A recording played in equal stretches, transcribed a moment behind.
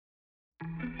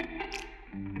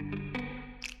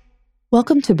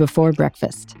Welcome to Before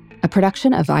Breakfast, a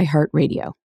production of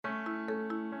iHeartRadio.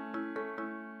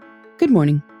 Good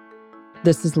morning.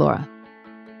 This is Laura.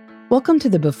 Welcome to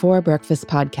the Before Breakfast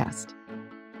podcast.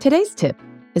 Today's tip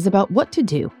is about what to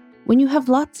do when you have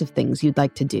lots of things you'd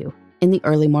like to do in the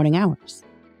early morning hours,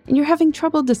 and you're having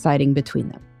trouble deciding between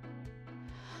them.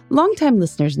 Longtime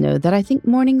listeners know that I think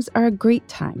mornings are a great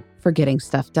time for getting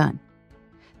stuff done.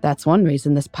 That's one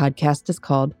reason this podcast is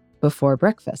called Before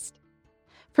Breakfast.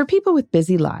 For people with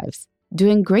busy lives,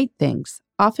 doing great things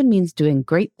often means doing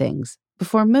great things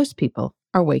before most people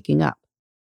are waking up.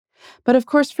 But of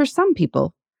course, for some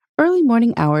people, early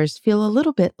morning hours feel a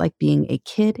little bit like being a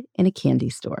kid in a candy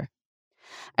store.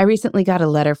 I recently got a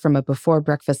letter from a Before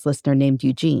Breakfast listener named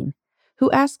Eugene, who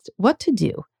asked what to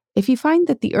do if you find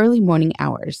that the early morning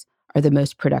hours are the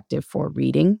most productive for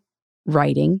reading,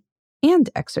 writing, and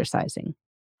exercising.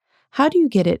 How do you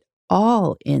get it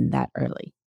all in that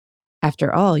early?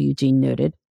 After all, Eugene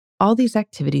noted, all these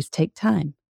activities take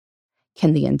time.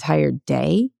 Can the entire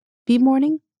day be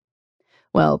morning?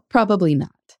 Well, probably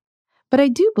not. But I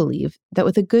do believe that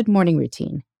with a good morning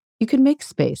routine, you can make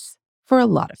space for a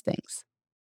lot of things.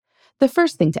 The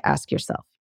first thing to ask yourself,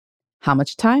 how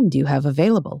much time do you have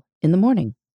available in the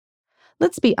morning?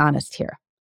 Let's be honest here.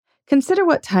 Consider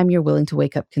what time you're willing to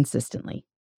wake up consistently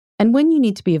and when you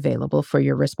need to be available for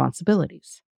your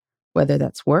responsibilities, whether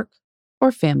that's work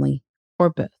or family or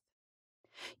both.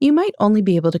 You might only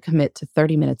be able to commit to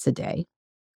 30 minutes a day,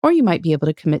 or you might be able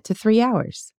to commit to 3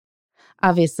 hours.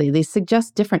 Obviously, these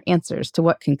suggest different answers to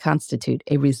what can constitute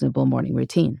a reasonable morning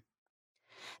routine.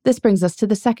 This brings us to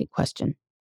the second question.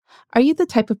 Are you the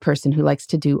type of person who likes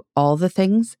to do all the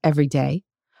things every day,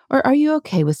 or are you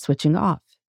okay with switching off?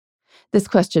 This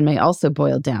question may also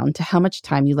boil down to how much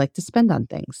time you like to spend on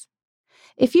things.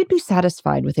 If you'd be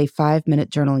satisfied with a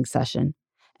 5-minute journaling session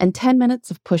and 10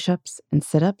 minutes of push-ups and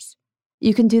sit-ups,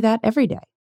 you can do that every day.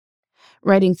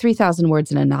 Writing 3,000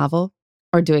 words in a novel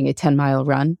or doing a 10-mile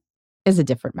run is a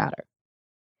different matter.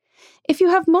 If you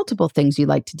have multiple things you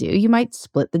like to do, you might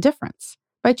split the difference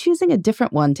by choosing a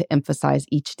different one to emphasize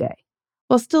each day,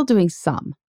 while still doing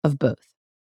some of both.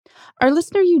 Our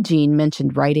listener Eugene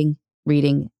mentioned writing,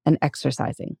 reading, and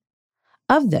exercising.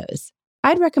 Of those,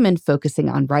 I'd recommend focusing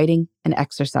on writing and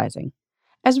exercising,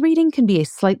 as reading can be a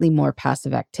slightly more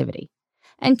passive activity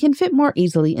and can fit more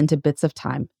easily into bits of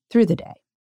time through the day.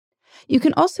 You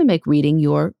can also make reading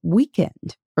your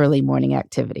weekend early morning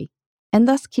activity and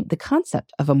thus keep the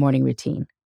concept of a morning routine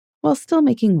while still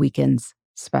making weekends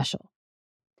special.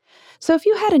 So if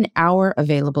you had an hour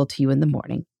available to you in the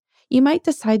morning, you might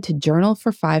decide to journal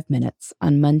for 5 minutes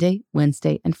on Monday,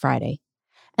 Wednesday, and Friday,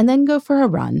 and then go for a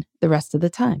run the rest of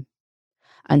the time.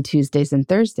 On Tuesdays and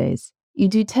Thursdays, you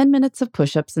do 10 minutes of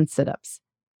push-ups and sit-ups,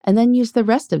 and then use the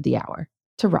rest of the hour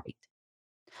to write.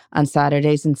 On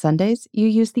Saturdays and Sundays, you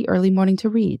use the early morning to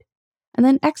read, and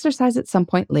then exercise at some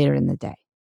point later in the day.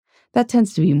 That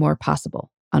tends to be more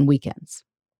possible on weekends.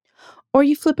 Or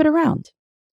you flip it around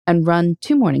and run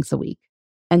 2 mornings a week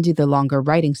and do the longer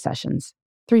writing sessions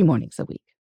 3 mornings a week.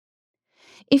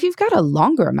 If you've got a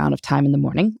longer amount of time in the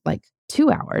morning, like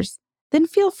 2 hours, then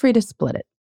feel free to split it,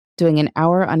 doing an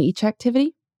hour on each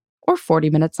activity or 40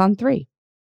 minutes on 3.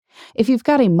 If you've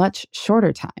got a much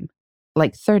shorter time,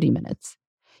 like 30 minutes,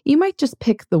 you might just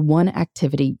pick the one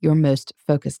activity you're most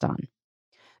focused on.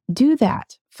 Do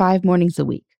that 5 mornings a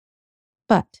week,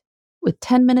 but with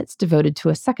 10 minutes devoted to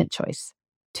a second choice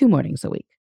 2 mornings a week.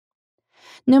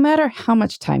 No matter how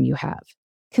much time you have,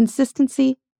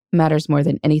 consistency matters more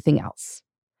than anything else.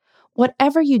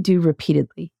 Whatever you do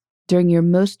repeatedly during your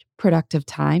most productive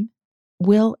time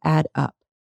will add up.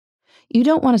 You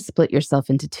don't want to split yourself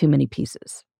into too many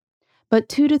pieces, but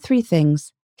 2 to 3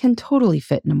 things can totally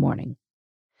fit in a morning.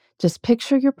 Just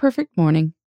picture your perfect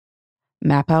morning,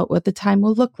 map out what the time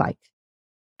will look like,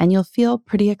 and you'll feel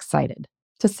pretty excited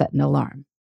to set an alarm.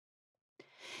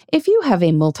 If you have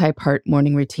a multi-part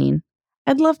morning routine,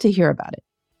 I'd love to hear about it.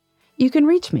 You can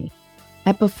reach me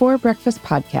at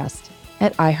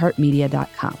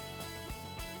beforebreakfastpodcast@iheartmedia.com.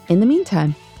 In the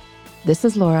meantime, this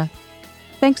is Laura.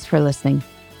 Thanks for listening,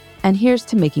 and here's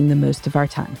to making the most of our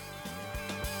time.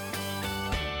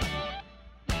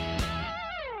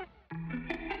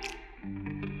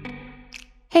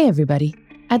 Hey everybody,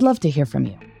 I'd love to hear from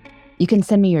you. You can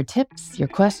send me your tips, your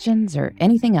questions, or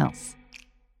anything else.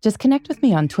 Just connect with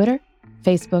me on Twitter,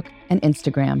 Facebook, and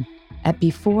Instagram at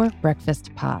Before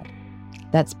Breakfast Pod.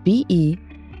 That's BE,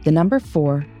 the number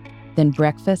 4, then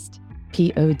breakfast,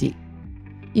 POD.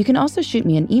 You can also shoot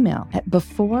me an email at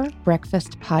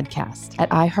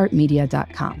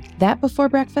beforebreakfastpodcast@iheartmedia.com. That Before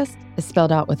Breakfast is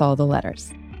spelled out with all the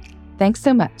letters. Thanks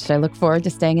so much. I look forward to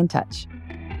staying in touch.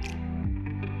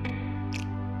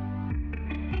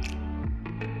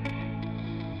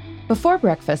 Before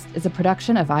Breakfast is a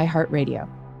production of iHeartRadio.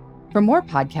 For more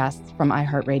podcasts from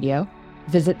iHeartRadio,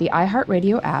 visit the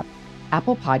iHeartRadio app,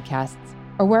 Apple Podcasts,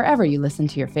 or wherever you listen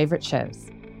to your favorite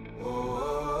shows.